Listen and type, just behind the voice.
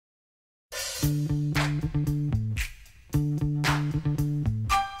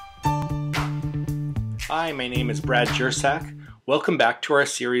Hi, my name is Brad Jersak. Welcome back to our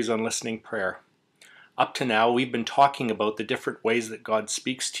series on listening prayer. Up to now, we've been talking about the different ways that God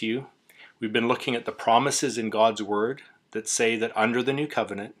speaks to you. We've been looking at the promises in God's Word that say that under the new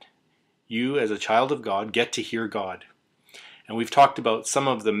covenant, you as a child of God get to hear God. And we've talked about some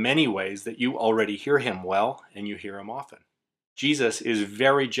of the many ways that you already hear Him well and you hear Him often. Jesus is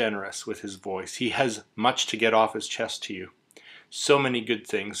very generous with His voice. He has much to get off His chest to you. So many good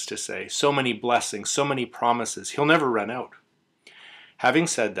things to say, so many blessings, so many promises. He'll never run out. Having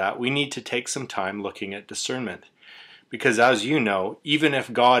said that, we need to take some time looking at discernment. Because as you know, even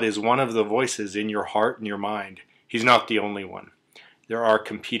if God is one of the voices in your heart and your mind, He's not the only one. There are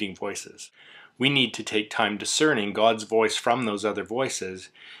competing voices. We need to take time discerning God's voice from those other voices.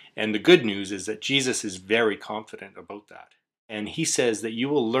 And the good news is that Jesus is very confident about that. And He says that you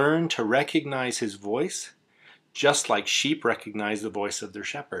will learn to recognize His voice just like sheep recognize the voice of their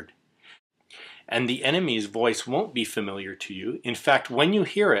shepherd. And the enemy's voice won't be familiar to you. In fact, when you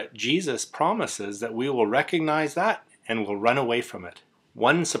hear it, Jesus promises that we will recognize that and will run away from it.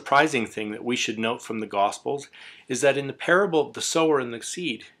 One surprising thing that we should note from the Gospels is that in the parable of the sower and the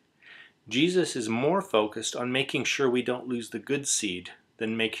seed, Jesus is more focused on making sure we don't lose the good seed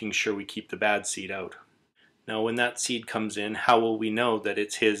than making sure we keep the bad seed out. Now, when that seed comes in, how will we know that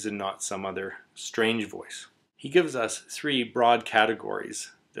it's His and not some other strange voice? He gives us three broad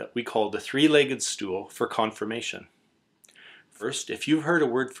categories that we call the three-legged stool for confirmation. First, if you've heard a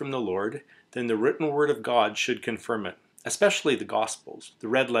word from the Lord, then the written word of God should confirm it, especially the Gospels, the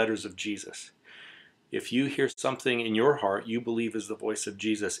red letters of Jesus. If you hear something in your heart you believe is the voice of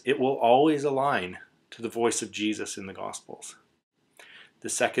Jesus, it will always align to the voice of Jesus in the Gospels. The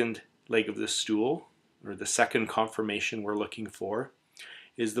second leg of the stool, or the second confirmation we're looking for,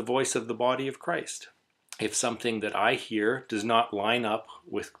 is the voice of the body of Christ. If something that I hear does not line up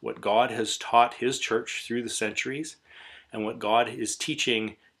with what God has taught His church through the centuries, and what God is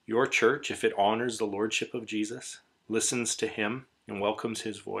teaching your church, if it honors the lordship of Jesus, listens to Him, and welcomes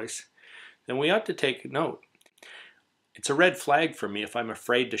His voice, then we ought to take note. It's a red flag for me if I'm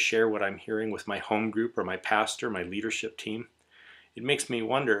afraid to share what I'm hearing with my home group or my pastor, my leadership team. It makes me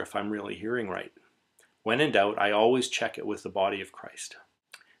wonder if I'm really hearing right. When in doubt, I always check it with the body of Christ.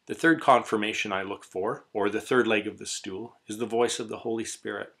 The third confirmation I look for, or the third leg of the stool, is the voice of the Holy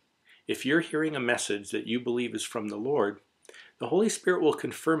Spirit. If you're hearing a message that you believe is from the Lord, the Holy Spirit will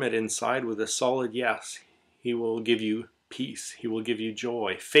confirm it inside with a solid yes. He will give you peace. He will give you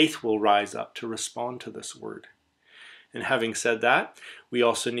joy. Faith will rise up to respond to this word. And having said that, we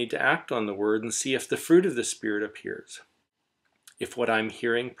also need to act on the word and see if the fruit of the Spirit appears. If what I'm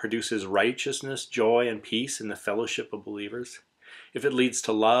hearing produces righteousness, joy, and peace in the fellowship of believers, if it leads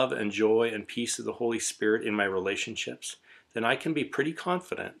to love and joy and peace of the Holy Spirit in my relationships, then I can be pretty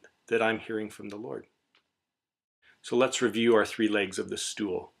confident that I'm hearing from the Lord. So let's review our three legs of the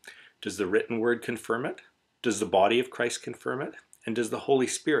stool. Does the written word confirm it? Does the body of Christ confirm it? And does the Holy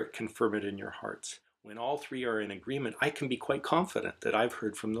Spirit confirm it in your hearts? When all three are in agreement, I can be quite confident that I've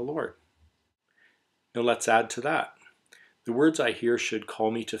heard from the Lord. Now let's add to that. The words I hear should call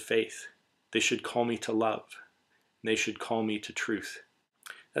me to faith. They should call me to love. They should call me to truth.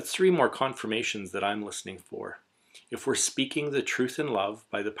 That's three more confirmations that I'm listening for. If we're speaking the truth in love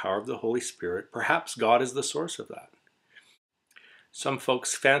by the power of the Holy Spirit, perhaps God is the source of that. Some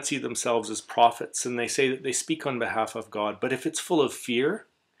folks fancy themselves as prophets and they say that they speak on behalf of God, but if it's full of fear,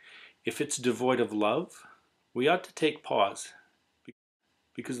 if it's devoid of love, we ought to take pause.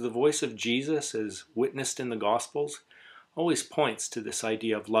 Because the voice of Jesus, as witnessed in the Gospels, always points to this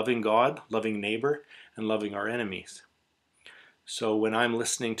idea of loving God, loving neighbor, and loving our enemies. So when I'm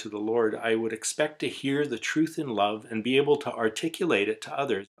listening to the Lord, I would expect to hear the truth in love and be able to articulate it to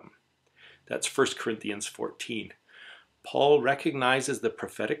others. That's 1 Corinthians 14. Paul recognizes the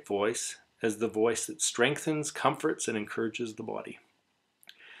prophetic voice as the voice that strengthens, comforts, and encourages the body.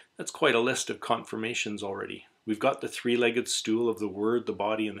 That's quite a list of confirmations already. We've got the three-legged stool of the Word, the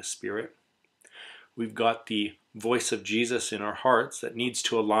body, and the Spirit. We've got the voice of Jesus in our hearts that needs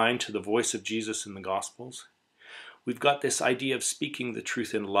to align to the voice of Jesus in the Gospels. We've got this idea of speaking the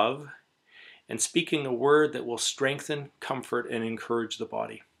truth in love and speaking a word that will strengthen, comfort, and encourage the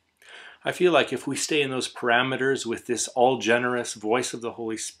body. I feel like if we stay in those parameters with this all-generous voice of the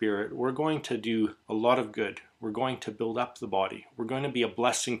Holy Spirit, we're going to do a lot of good. We're going to build up the body. We're going to be a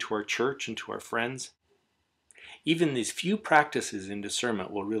blessing to our church and to our friends. Even these few practices in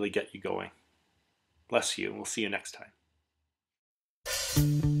discernment will really get you going. Bless you, and we'll see you next time.